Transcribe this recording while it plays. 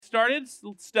started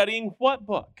studying what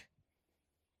book?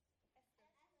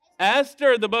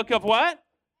 Esther, the book of what?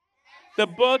 The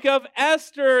book of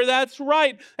Esther, that's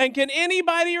right. And can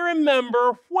anybody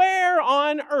remember where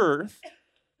on earth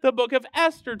the book of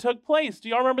Esther took place? Do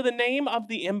y'all remember the name of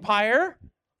the empire?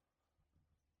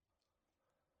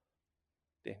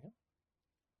 Daniel?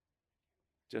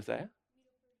 Josiah?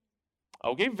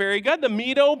 Okay, very good. The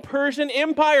Medo-Persian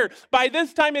Empire. By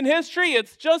this time in history,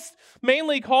 it's just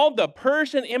mainly called the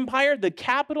Persian Empire. The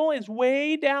capital is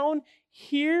way down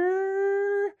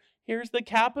here. Here's the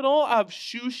capital of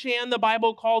Shushan, the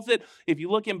Bible calls it. If you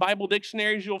look in Bible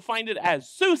dictionaries, you'll find it as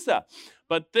Susa.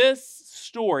 But this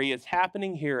story is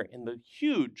happening here in the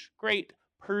huge, great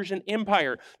Persian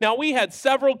Empire. Now, we had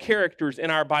several characters in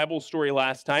our Bible story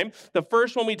last time. The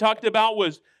first one we talked about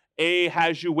was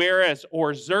Ahasuerus,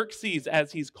 or Xerxes,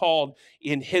 as he's called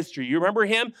in history. You remember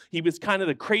him? He was kind of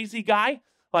the crazy guy,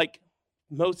 like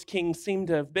most kings seem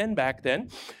to have been back then.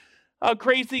 A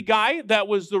crazy guy that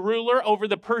was the ruler over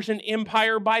the Persian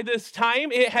Empire by this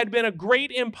time. It had been a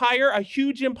great empire, a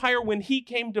huge empire when he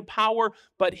came to power,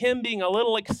 but him being a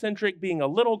little eccentric, being a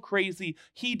little crazy,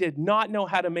 he did not know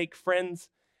how to make friends,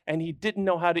 and he didn't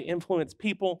know how to influence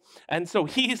people. And so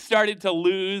he started to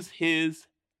lose his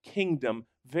kingdom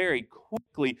very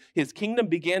quickly. His kingdom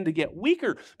began to get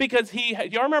weaker because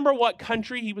y'all remember what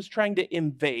country he was trying to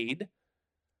invade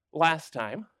last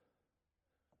time?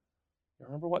 You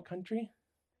remember what country?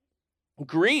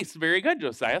 Greece. Very good,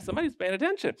 Josiah. Somebody's paying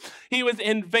attention. He was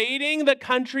invading the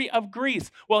country of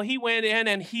Greece. Well, he went in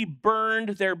and he burned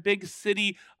their big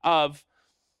city of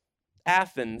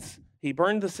Athens. He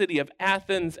burned the city of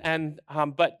Athens, and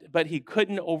but he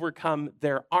couldn't overcome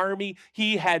their army.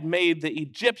 He had made the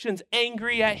Egyptians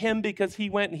angry at him because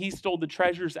he went and he stole the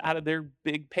treasures out of their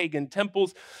big pagan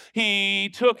temples. He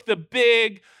took the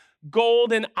big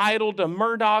golden idol to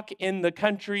Marduk in the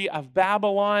country of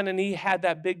Babylon, and he had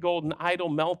that big golden idol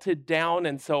melted down,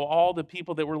 and so all the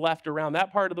people that were left around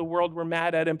that part of the world were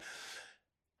mad at him.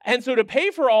 And so to pay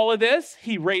for all of this,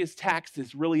 he raised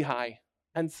taxes really high.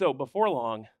 And so before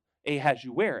long,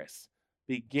 Ahasuerus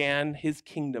his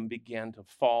kingdom began to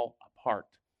fall apart.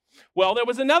 Well, there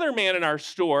was another man in our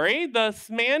story,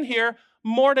 this man here,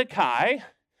 Mordecai.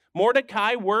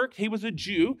 Mordecai he was a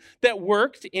Jew that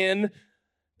worked in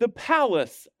the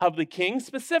palace of the king.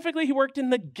 Specifically, he worked in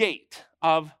the gate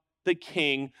of the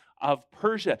king of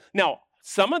Persia. Now,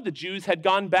 some of the Jews had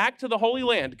gone back to the Holy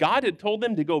Land. God had told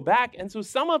them to go back, and so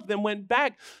some of them went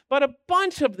back, but a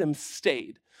bunch of them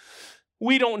stayed.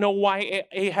 We don't know why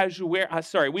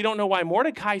we don't know why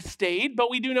Mordecai stayed, but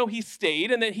we do know he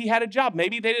stayed and that he had a job.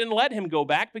 Maybe they didn't let him go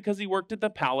back because he worked at the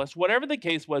palace. Whatever the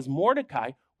case was,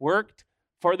 Mordecai worked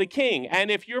for the king. And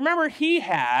if you remember, he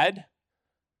had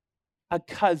a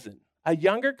cousin, a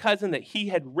younger cousin that he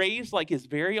had raised like his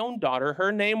very own daughter.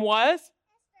 Her name was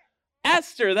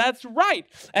Esther, that's right.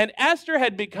 And Esther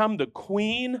had become the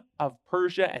queen of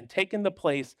Persia and taken the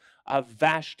place of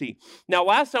Vashti. Now,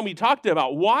 last time we talked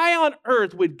about why on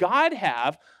earth would God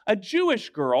have a Jewish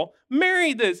girl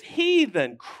marry this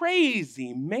heathen,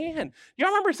 crazy man? Y'all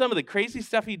remember some of the crazy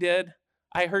stuff he did?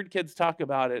 I heard kids talk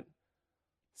about it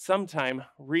sometime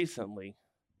recently.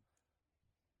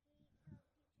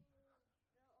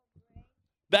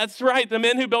 That's right, the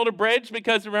men who built a bridge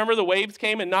because remember the waves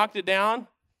came and knocked it down?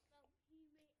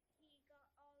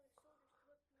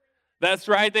 That's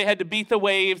right, they had to beat the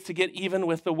waves to get even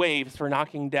with the waves for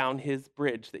knocking down his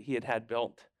bridge that he had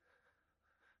built.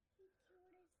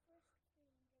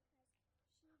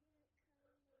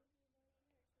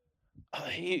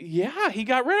 He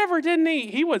got rid of her, didn't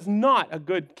he? He was not a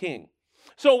good king.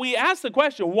 So we ask the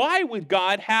question, why would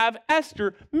God have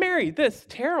Esther marry this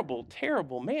terrible,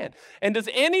 terrible man? And does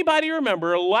anybody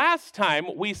remember last time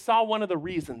we saw one of the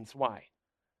reasons why?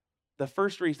 The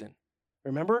first reason,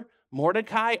 remember?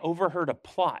 Mordecai overheard a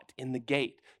plot in the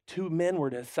gate. Two men were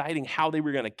deciding how they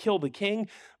were going to kill the king,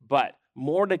 but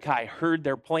Mordecai heard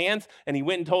their plans, and he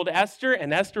went and told Esther,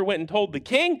 and Esther went and told the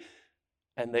king,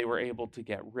 and they were able to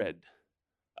get rid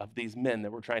of these men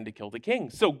that were trying to kill the king.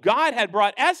 So God had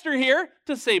brought Esther here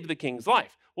to save the king's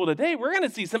life. Well, today we're going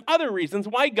to see some other reasons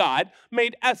why God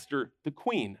made Esther the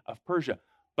queen of Persia.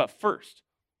 But first,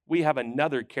 we have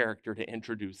another character to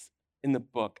introduce in the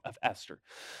book of Esther.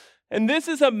 And this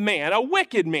is a man, a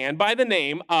wicked man by the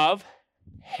name of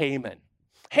Haman.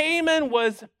 Haman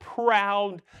was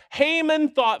proud.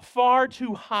 Haman thought far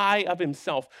too high of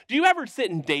himself. Do you ever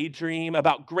sit and daydream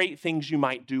about great things you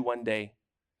might do one day?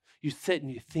 You sit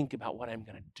and you think about what I'm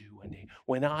going to do one day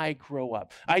when I grow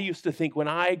up. I used to think when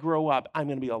I grow up, I'm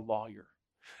going to be a lawyer.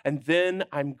 And then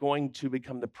I'm going to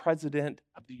become the president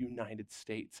of the United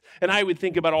States. And I would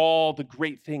think about all the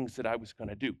great things that I was going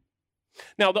to do.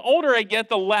 Now, the older I get,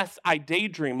 the less I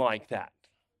daydream like that.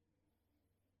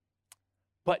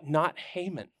 But not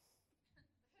Haman.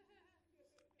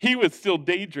 He was still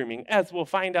daydreaming, as we'll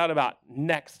find out about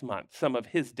next month, some of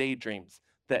his daydreams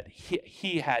that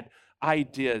he had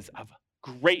ideas of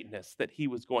greatness that he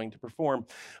was going to perform.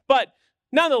 But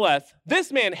nonetheless,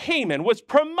 this man Haman was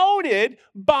promoted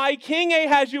by King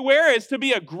Ahasuerus to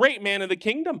be a great man of the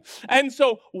kingdom. And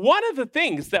so one of the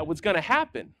things that was going to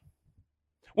happen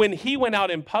when he went out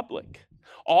in public,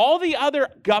 all the other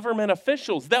government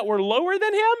officials that were lower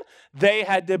than him, they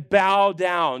had to bow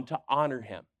down to honor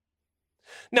him.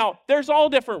 Now, there's all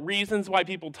different reasons why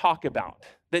people talk about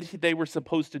that they were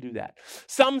supposed to do that.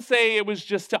 Some say it was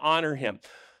just to honor him.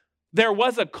 There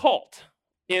was a cult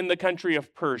in the country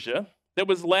of Persia that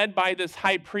was led by this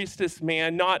high priestess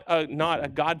man, not a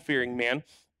God-fearing man,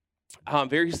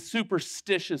 very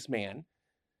superstitious man.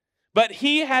 But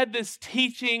he had this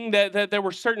teaching that there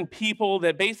were certain people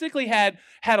that basically had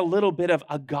a little bit of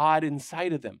a God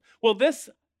inside of them. Well, this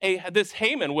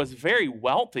Haman was very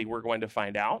wealthy, we're going to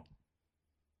find out.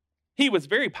 He was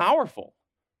very powerful.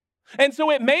 And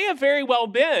so it may have very well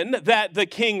been that the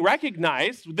king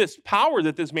recognized this power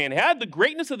that this man had, the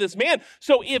greatness of this man.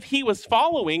 So if he was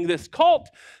following this cult,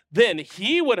 then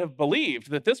he would have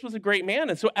believed that this was a great man.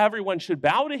 And so everyone should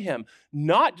bow to him,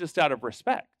 not just out of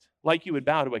respect, like you would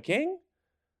bow to a king,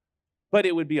 but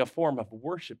it would be a form of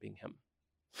worshiping him.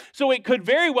 So it could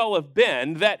very well have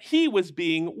been that he was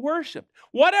being worshiped.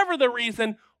 Whatever the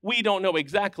reason, we don't know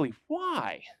exactly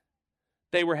why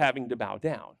they were having to bow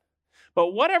down.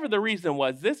 But whatever the reason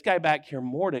was, this guy back here,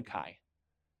 Mordecai,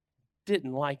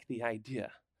 didn't like the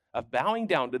idea of bowing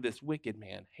down to this wicked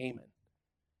man, Haman.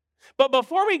 But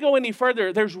before we go any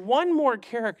further, there's one more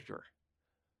character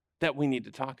that we need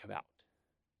to talk about.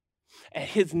 And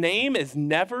his name is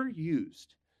never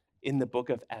used in the book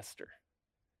of Esther,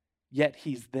 yet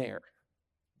he's there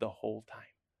the whole time.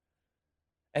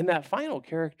 And that final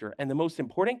character, and the most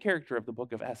important character of the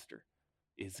book of Esther,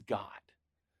 is God.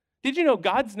 Did you know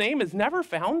God's name is never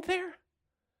found there?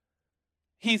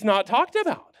 He's not talked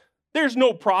about. There's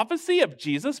no prophecy of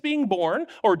Jesus being born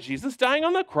or Jesus dying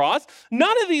on the cross.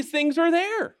 None of these things are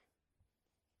there.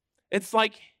 It's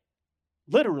like,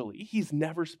 literally, he's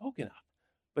never spoken of.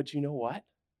 But you know what?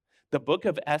 The book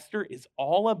of Esther is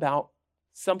all about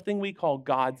something we call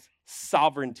God's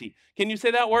sovereignty. Can you say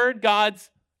that word?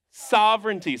 God's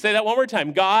sovereignty. Say that one more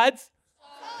time. God's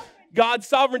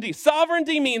sovereignty.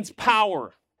 Sovereignty means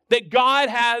power. That God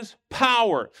has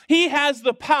power. He has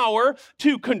the power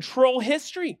to control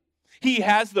history. He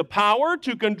has the power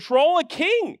to control a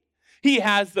king. He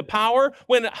has the power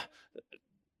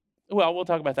we'll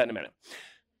talk about that in a minute.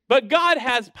 But God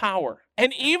has power.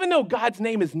 And even though God's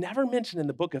name is never mentioned in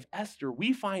the book of Esther,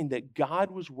 we find that God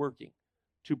was working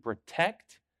to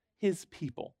protect his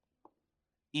people,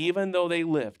 even though they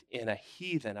lived in a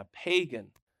heathen, a pagan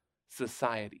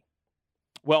society.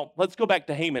 Well, let's go back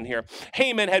to Haman here.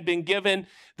 Haman had been given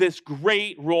this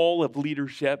great role of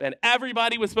leadership, and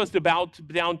everybody was supposed to bow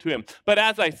down to him. But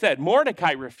as I said,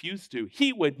 Mordecai refused to.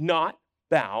 He would not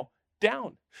bow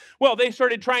down. Well, they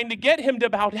started trying to get him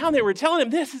to bow down. They were telling him,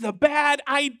 this is a bad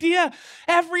idea.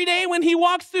 Every day when he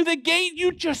walks through the gate,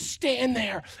 you just stand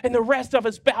there, and the rest of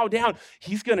us bow down.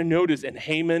 He's going to notice, and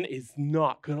Haman is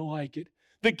not going to like it.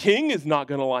 The king is not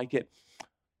going to like it.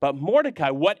 But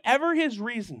Mordecai, whatever his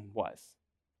reason was,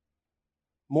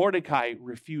 Mordecai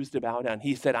refused to bow down.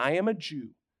 He said, I am a Jew,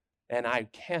 and I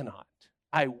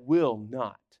will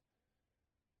not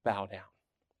bow down.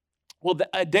 Well,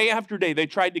 day after day, they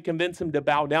tried to convince him to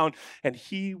bow down, and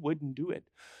he wouldn't do it.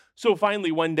 So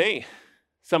finally, one day,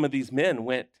 some of these men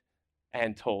went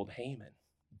and told Haman,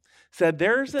 said,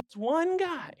 there's this one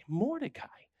guy, Mordecai.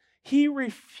 He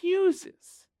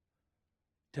refuses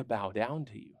to bow down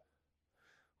to you.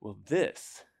 Well,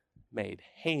 this made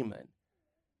Haman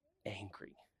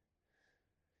angry.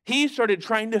 He started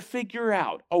trying to figure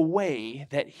out a way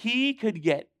that he could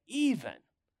get even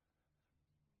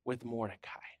with Mordecai.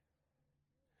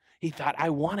 He thought,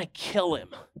 I want to kill him,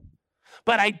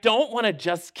 but I don't want to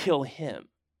just kill him.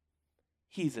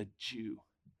 He's a Jew,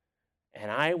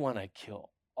 and I want to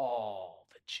kill all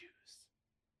the Jews.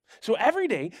 So every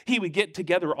day, he would get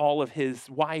together all of his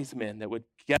wise men that would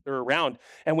gather around,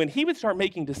 and when he would start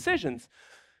making decisions,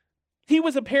 he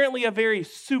was apparently a very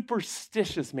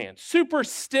superstitious man.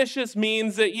 Superstitious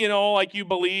means that, like you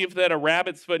believe that a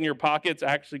rabbit's foot in your pocket's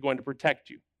actually going to protect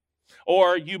you.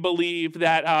 Or you believe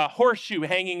that a horseshoe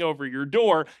hanging over your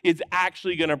door is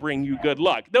actually going to bring you good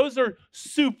luck. Those are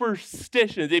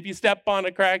superstitions. If you step on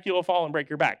a crack, you'll fall and break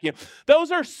your back.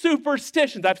 Those are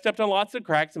superstitions. I've stepped on lots of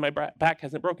cracks and my back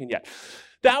hasn't broken yet.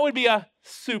 That would be a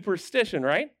superstition,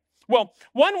 right? Well,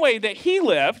 one way that he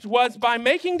lived was by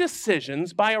making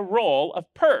decisions by a roll of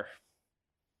pur.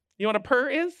 You know what a pur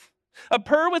is? A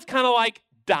pur was kind of like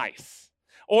dice.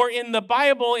 Or in the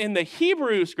Bible, in the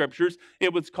Hebrew scriptures,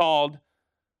 it was called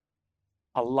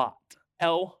a lot.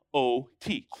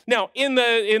 L-O-T. Now, in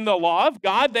the law of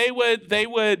God, there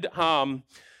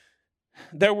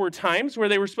were times where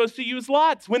they were supposed to use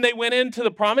lots when they went into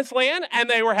the promised land and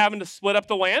they were having to split up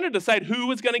the land and decide who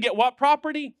was going to get what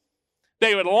property.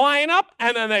 They would line up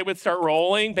and then they would start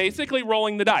basically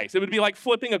rolling the dice. It would be like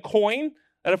flipping a coin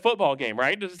at a football game,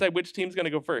 right? To decide which team's going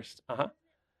to go first.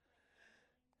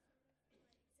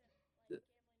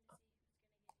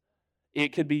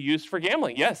 It could be used for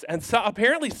gambling, yes. And so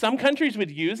apparently some countries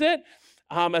would use it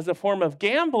as a form of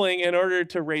gambling in order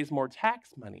to raise more tax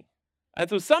money. And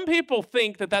so some people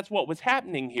think that that's what was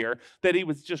happening here, that he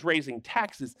was just raising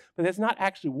taxes, but that's not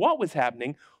actually what was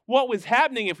happening. What was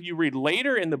happening, if you read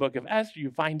later in the book of Esther,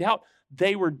 you find out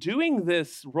they were doing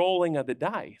this rolling of the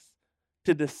dice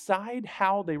to decide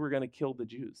how they were going to kill the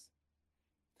Jews.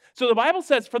 So the Bible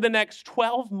says for the next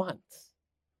 12 months,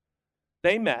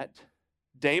 they met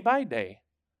day by day,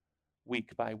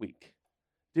 week by week.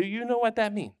 Do you know what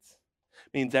that means?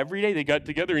 It means every day they got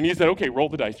together and he said, okay, roll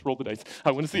the dice, roll the dice.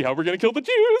 I want to see how we're going to kill the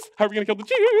Jews. How are we going to kill the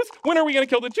Jews? When are we going to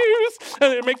kill the Jews?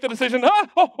 And they make the decision,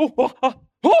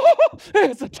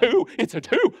 it's a 2, it's a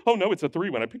 2. Oh no, it's a 3.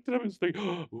 When I picked it up, it was 3.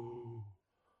 Ooh.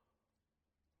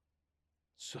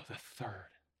 So the third,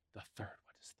 what does 3 mean?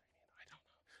 I don't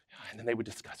know. And then they would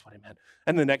discuss what it meant.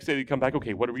 And the next day they'd come back,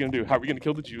 okay, what are we going to do? How are we going to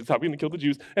kill the Jews? How are we going to kill the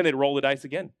Jews? And they'd roll the dice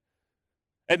again.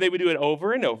 And they would do it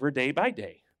over and over, day by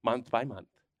day, month by month.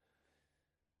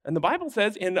 And the Bible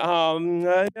says in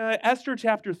Esther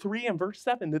chapter 3 and verse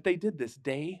 7 that they did this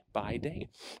day by day.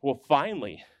 Well,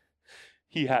 finally,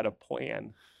 he had a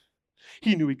plan.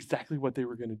 He knew exactly what they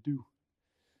were going to do.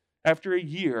 After a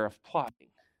year of plotting,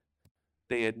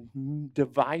 they had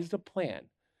devised a plan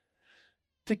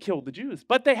to kill the Jews.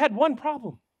 But they had one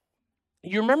problem.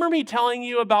 You remember me telling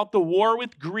you about the war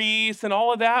with Greece and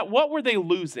all of that? What were they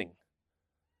losing?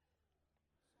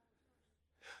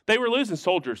 They were losing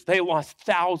soldiers. They lost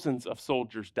thousands of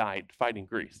soldiers died fighting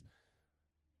Greece.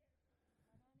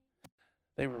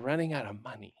 They were running out of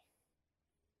money.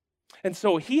 And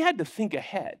so he had to think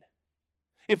ahead.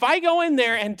 If I go in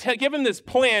there and give him this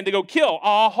plan to go kill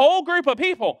a whole group of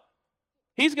people,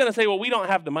 he's going to say, well, we don't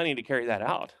have the money to carry that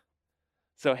out.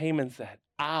 So Haman said,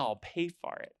 I'll pay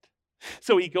for it.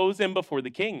 So he goes in before the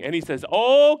king and he says,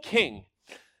 oh, king,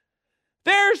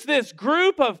 there's this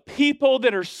group of people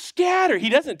that are scattered. He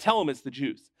doesn't tell them it's the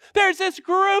Jews. There's this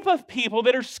group of people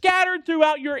that are scattered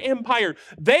throughout your empire.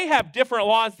 They have different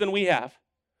laws than we have,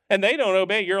 and they don't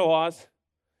obey your laws.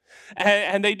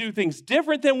 And they do things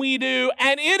different than we do,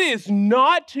 and it is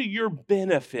not to your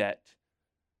benefit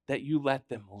that you let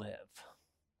them live.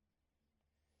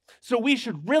 So we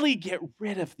should really get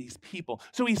rid of these people.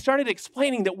 So he started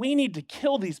explaining that we need to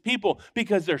kill these people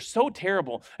because they're so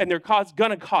terrible and they're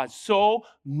going to cause so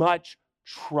much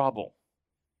trouble.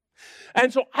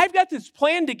 And so I've got this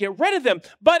plan to get rid of them,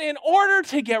 but in order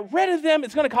to get rid of them,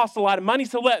 it's going to cost a lot of money,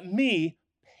 so let me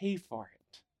pay for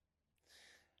it.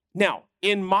 Now,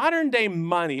 in modern day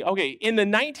money, in the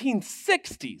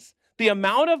 1960s, the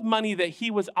amount of money that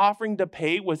he was offering to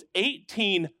pay was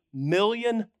 $18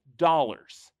 million.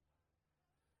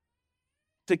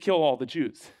 To kill all the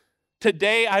Jews.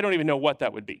 Today, I don't even know what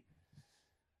that would be.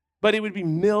 But it would be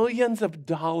millions of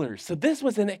dollars. So this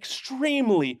was an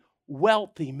extremely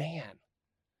wealthy man.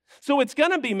 So it's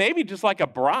going to be maybe just like a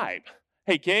bribe.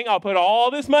 Hey, king, I'll put all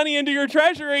this money into your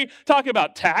treasury. Talk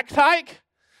about tax hike.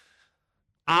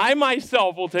 I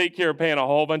myself will take care of paying a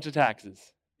whole bunch of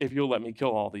taxes if you'll let me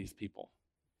kill all these people.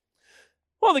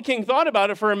 Well, the king thought about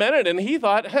it for a minute, and he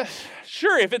thought,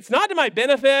 sure, if it's not to my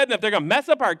benefit, and if they're going to mess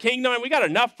up our kingdom, and we got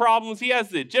enough problems. He has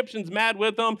the Egyptians mad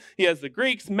with him. He has the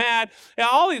Greeks mad. And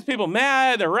all these people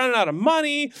mad. They're running out of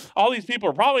money. All these people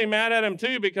are probably mad at him,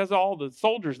 too, because of all the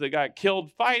soldiers that got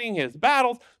killed fighting his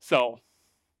battles. So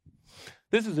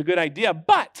this is a good idea.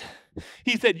 But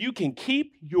he said, you can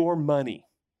keep your money.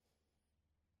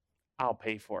 I'll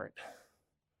pay for it.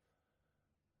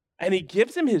 And he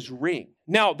gives him his ring.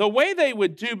 Now, the way they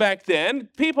would do back then,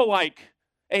 people like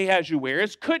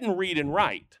Ahasuerus couldn't read and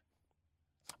write.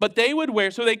 But they would wear,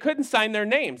 so they couldn't sign their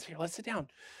names. Here, let's sit down.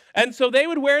 And so they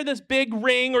would wear this big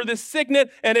ring or this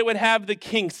signet, and it would have the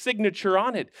king's signature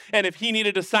on it. And if he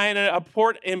needed to sign an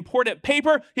important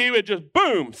paper, he would just,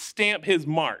 boom, stamp his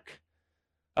mark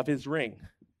of his ring.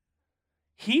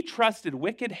 He trusted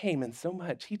wicked Haman so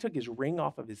much, he took his ring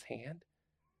off of his hand,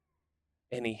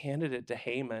 and he handed it to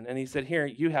Haman. And he said, here,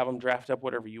 you have them draft up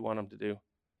whatever you want them to do.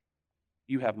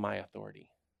 You have my authority.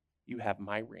 You have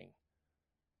my ring.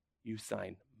 You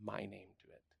sign my name to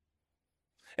it.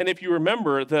 And if you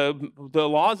remember, the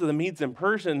laws of the Medes and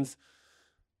Persians,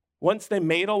 once they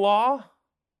made a law,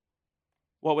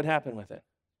 what would happen with it?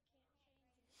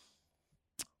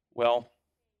 Well,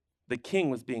 the king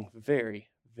was being very,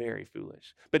 very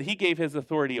foolish. But he gave his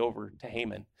authority over to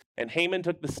Haman. And Haman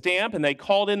took the stamp, and they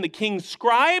called in the king's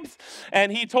scribes,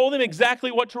 and he told them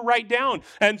exactly what to write down.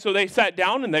 And so they sat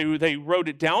down, and they wrote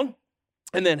it down.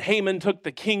 And then Haman took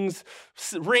the king's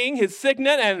ring, his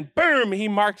signet, and boom, he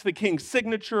marked the king's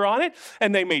signature on it.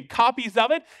 And they made copies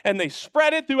of it, and they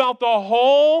spread it throughout the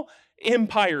whole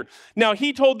empire. Now,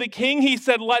 he told the king, he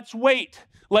said, let's wait.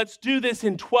 Let's do this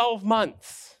in 12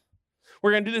 months.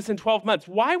 We're going to do this in 12 months.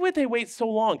 Why would they wait so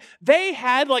long? They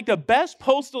had like the best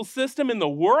postal system in the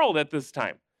world at this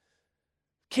time.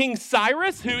 King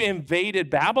Cyrus, who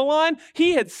invaded Babylon,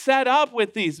 he had set up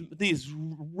with these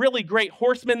really great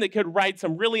horsemen that could ride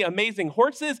some really amazing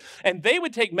horses, and they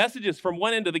would take messages from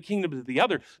one end of the kingdom to the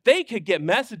other. They could get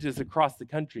messages across the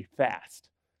country fast.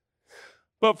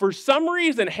 But for some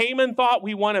reason, Haman thought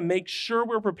we want to make sure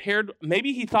we're prepared.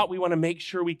 Maybe he thought we want to make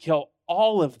sure we kill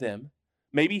all of them.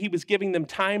 Maybe he was giving them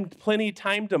plenty of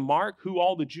time to mark who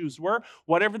all the Jews were.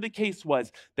 Whatever the case was,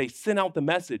 they sent out the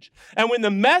message. And when the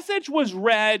message was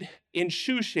read in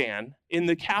Shushan, in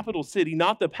the capital city,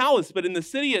 not the palace, but in the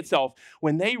city itself,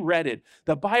 when they read it,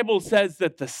 the Bible says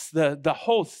that the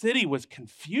whole city was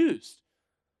confused.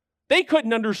 They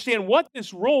couldn't understand what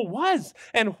this rule was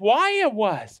and why it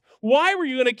was. Why were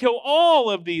you going to kill all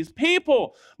of these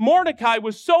people? Mordecai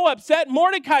was so upset.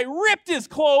 Mordecai ripped his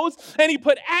clothes and he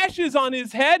put ashes on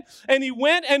his head, and he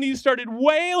went and he started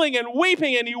wailing and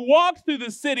weeping, and he walked through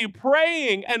the city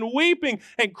praying and weeping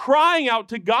and crying out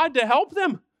to God to help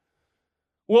them.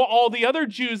 Well, all the other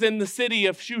Jews in the city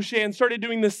of Shushan started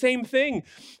doing the same thing.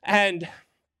 And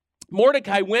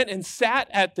Mordecai went and sat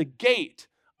at the gate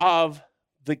of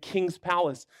the king's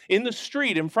palace, in the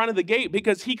street in front of the gate,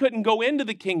 because he couldn't go into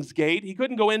the king's gate. He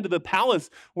couldn't go into the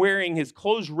palace wearing his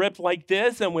clothes ripped like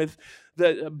this and with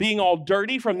being all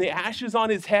dirty from the ashes on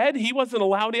his head. He wasn't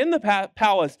allowed in the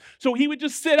palace. So he would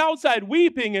just sit outside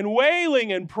weeping and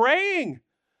wailing and praying.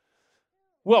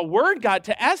 Well, word got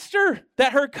to Esther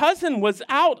that her cousin was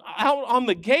out on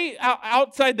the gate,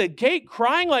 outside the gate,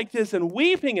 crying like this and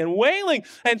weeping and wailing.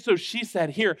 And so she said,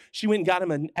 here, she went and got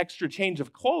him an extra change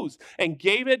of clothes and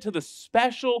gave it to the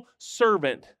special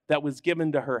servant that was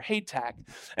given to her, Hatak.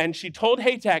 And she told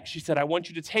Hatak, she said, I want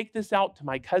you to take this out to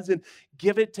my cousin,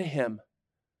 give it to him,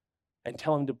 and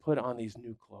tell him to put on these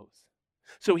new clothes.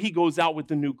 So he goes out with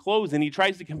the new clothes and he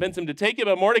tries to convince him to take it.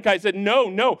 But Mordecai said,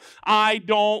 no, I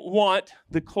don't want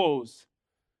the clothes.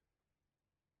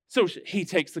 So he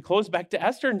takes the clothes back to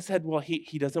Esther and said, well,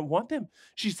 he doesn't want them.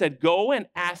 She said, go and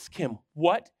ask him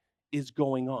what is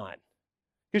going on.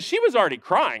 Because she was already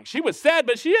crying. She was sad,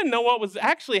 but she didn't know what was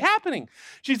actually happening.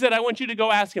 She said, I want you to go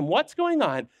ask him what's going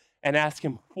on and ask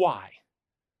him why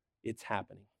it's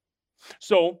happening.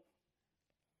 So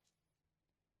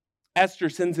Esther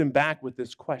sends him back with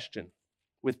these questions,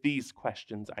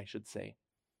 I should say.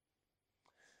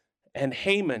 And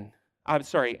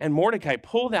Mordecai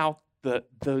pulled out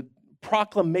the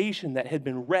proclamation that had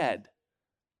been read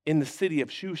in the city of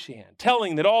Shushan,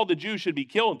 telling that all the Jews should be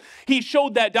killed. He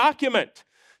showed that document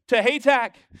to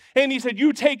Hatak, and he said,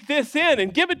 you take this in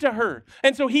and give it to her.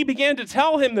 And so he began to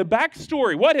tell him the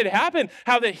backstory, what had happened,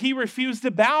 how that he refused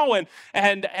to bow,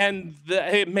 and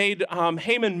it made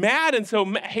Haman mad, and so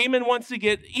Haman wants to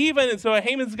get even, and so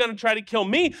Haman's going to try to kill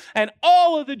me, and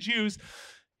all of the Jews.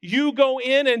 You go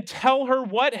in and tell her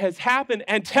what has happened,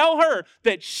 and tell her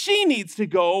that she needs to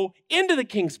go into the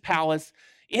king's palace,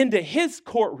 into his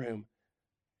courtroom,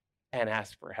 and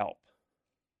ask for help.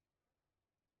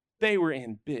 They were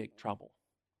in big trouble.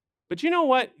 But you know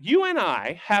what? You and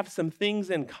I have some things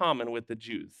in common with the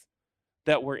Jews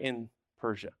that were in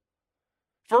Persia.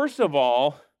 First of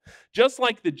all, just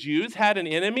like the Jews had an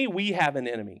enemy, we have an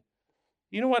enemy.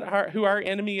 You know who our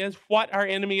enemy is? What our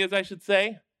enemy is, I should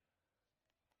say?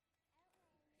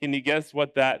 Can you guess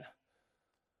what that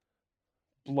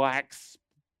black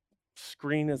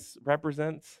screen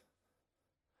represents?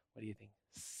 What do you think?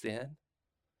 Sin?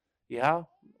 Yeah?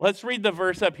 Let's read the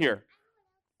verse up here.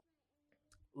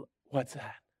 What's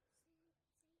that?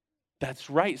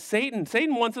 That's right. Satan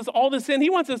wants us all to sin. He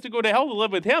wants us to go to hell to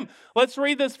live with him. Let's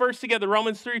read this verse together.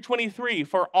 Romans 3:23.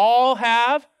 For all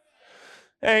have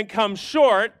and come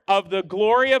short of the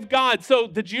glory of God. So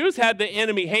the Jews had the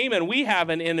enemy Haman. We have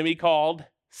an enemy called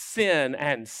sin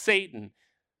and Satan.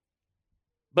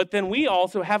 But then we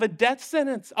also have a death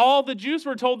sentence. All the Jews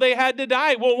were told they had to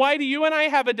die. Well, why do you and I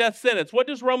have a death sentence? What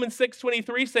does Romans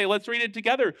 6:23 say? Let's read it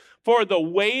together. For the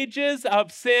wages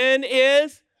of sin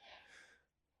is,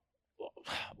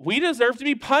 we deserve to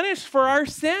be punished for our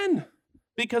sin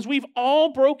because we've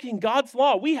all broken God's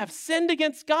law. We have sinned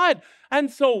against God,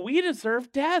 and so we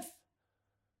deserve death.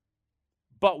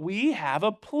 But we have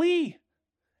a plea.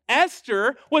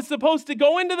 Esther was supposed to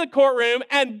go into the courtroom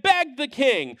and beg the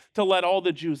king to let all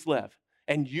the Jews live.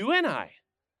 And you and I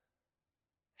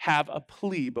have a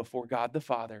plea before God the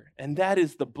Father, and that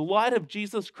is the blood of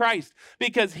Jesus Christ.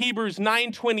 Because Hebrews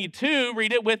 9:22,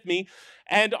 read it with me,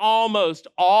 and almost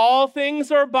all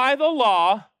things are by the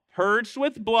law, purged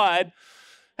with blood,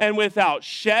 and without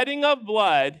shedding of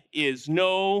blood is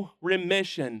no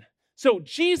remission. So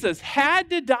Jesus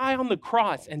had to die on the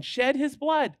cross and shed his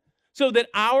blood so that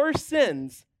our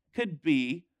sins could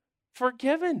be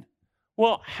forgiven.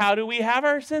 Well, how do we have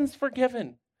our sins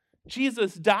forgiven?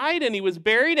 Jesus died and he was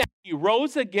buried and he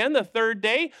rose again the third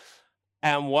day.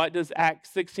 And what does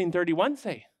Acts 16:31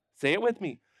 say? Say it with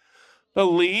me.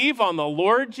 Believe on the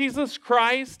Lord Jesus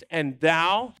Christ and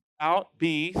thou shalt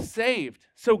be saved.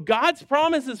 So God's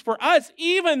promises for us,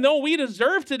 even though we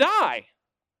deserve to die,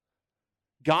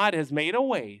 God has made a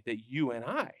way that you and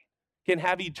I can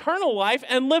have eternal life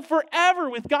and live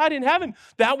forever with God in heaven.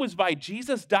 That was by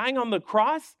Jesus dying on the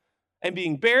cross and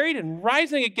being buried and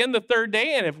rising again the third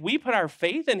day. And if we put our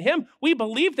faith in him, we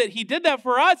believe that he did that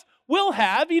for us, we'll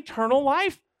have eternal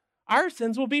life. Our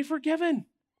sins will be forgiven.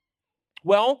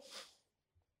 Well,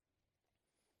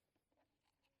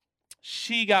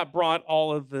 she got brought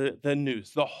all of the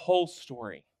news, the whole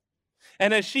story.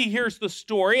 And as she hears the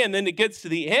story, and then it gets to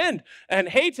the end, and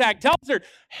Hatag tells her,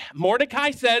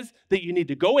 Mordecai says that you need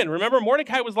to go in. Remember,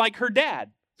 Mordecai was like her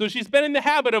dad. So she's been in the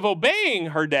habit of obeying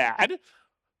her dad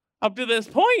up to this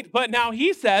point. But now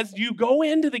he says, you go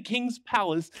into the king's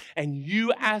palace and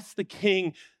you ask the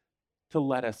king to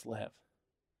let us live.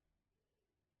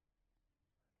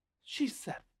 She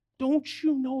said, don't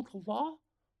you know the law?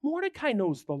 Mordecai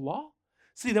knows the law.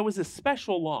 See, there was a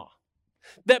special law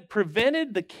that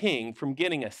prevented the king from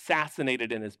getting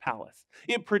assassinated in his palace.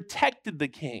 It protected the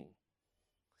king.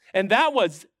 And that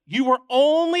was, you were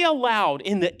only allowed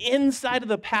in the inside of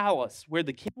the palace where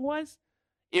the king was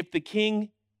if the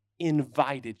king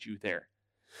invited you there.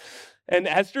 And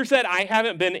Esther said, I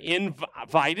haven't been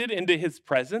invited into his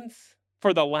presence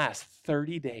for the last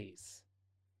 30 days.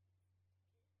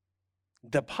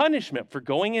 The punishment for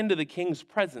going into the king's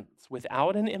presence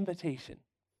without an invitation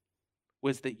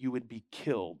was that you would be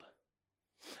killed.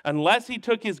 Unless he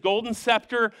took his golden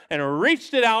scepter and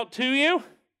reached it out to you.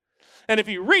 And if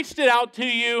he reached it out to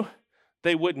you,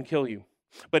 they wouldn't kill you.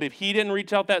 But if he didn't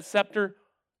reach out that scepter,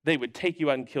 they would take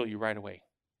you out and kill you right away.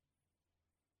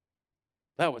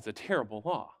 That was a terrible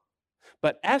law.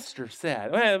 But Esther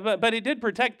said, but it did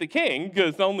protect the king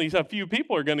because only a few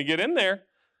people are going to get in there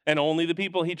and only the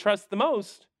people he trusts the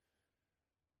most.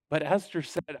 But Esther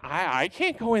said, I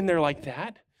can't go in there like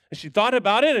that. And she thought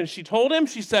about it and she told him,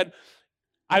 she said,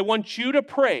 I want you to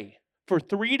pray for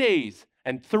 3 days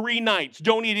and 3 nights.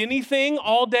 Don't eat anything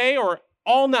all day or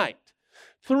all night.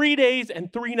 3 days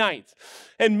and 3 nights.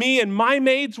 And me and my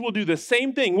maids will do the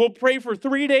same thing. We'll pray for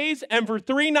 3 days and for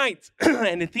 3 nights.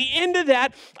 And at the end of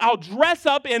that, I'll dress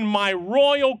up in my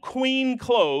royal queen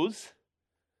clothes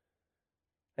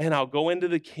and I'll go into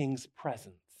the king's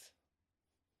presence.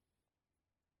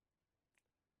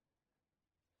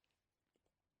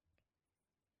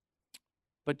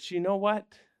 But you know what?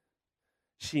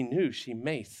 She knew she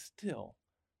may still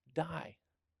die.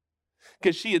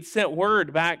 Because she had sent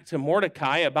word back to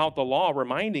Mordecai about the law,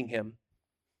 reminding him.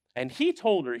 And he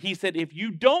told her, he said, if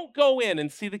you don't go in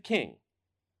and see the king,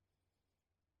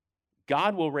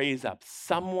 God will raise up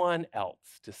someone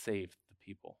else to save the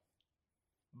people.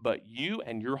 But you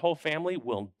and your whole family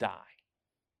will die.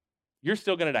 You're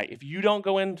still going to die. If you don't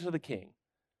go into the king,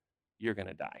 you're going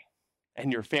to die.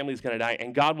 And your family's going to die.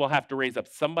 And God will have to raise up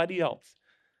somebody else.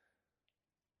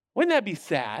 Wouldn't that be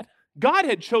sad? God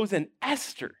had chosen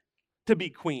Esther to be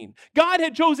queen. God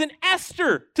had chosen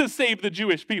Esther to save the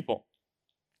Jewish people.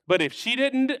 But if she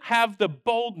didn't have the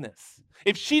boldness,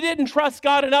 if she didn't trust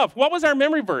God enough, what was our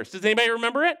memory verse? Does anybody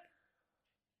remember it?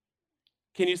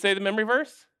 Can you say the memory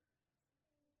verse?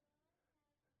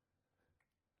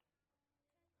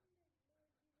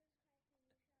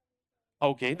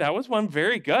 Okay, that was one.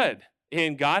 Very good.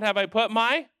 In God have I put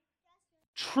my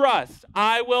trust.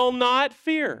 I will not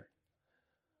fear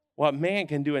what man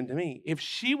can do unto me. If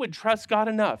she would trust God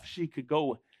enough, she could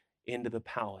go into the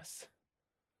palace.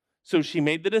 So she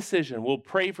made the decision. We'll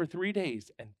pray for 3 days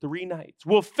and 3 nights.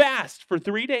 We'll fast for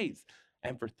 3 days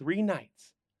and for 3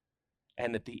 nights.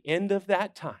 And at the end of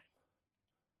that time,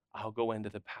 I'll go into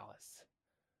the palace.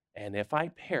 And if I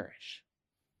perish,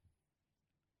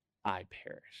 I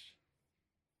perish.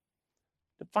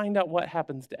 To find out what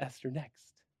happens to Esther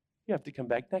next, you have to come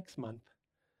back next month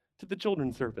to the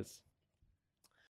children's service.